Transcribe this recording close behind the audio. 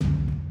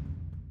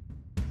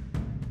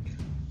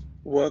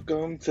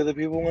Welcome to the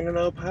People Want to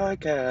Know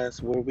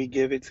podcast, where we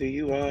give it to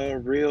you all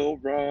real,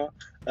 raw,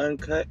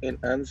 uncut, and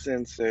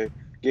uncensored.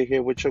 Get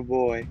here with your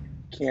boy,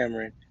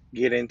 Cameron.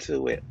 Get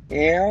into it.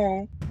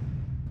 Ew.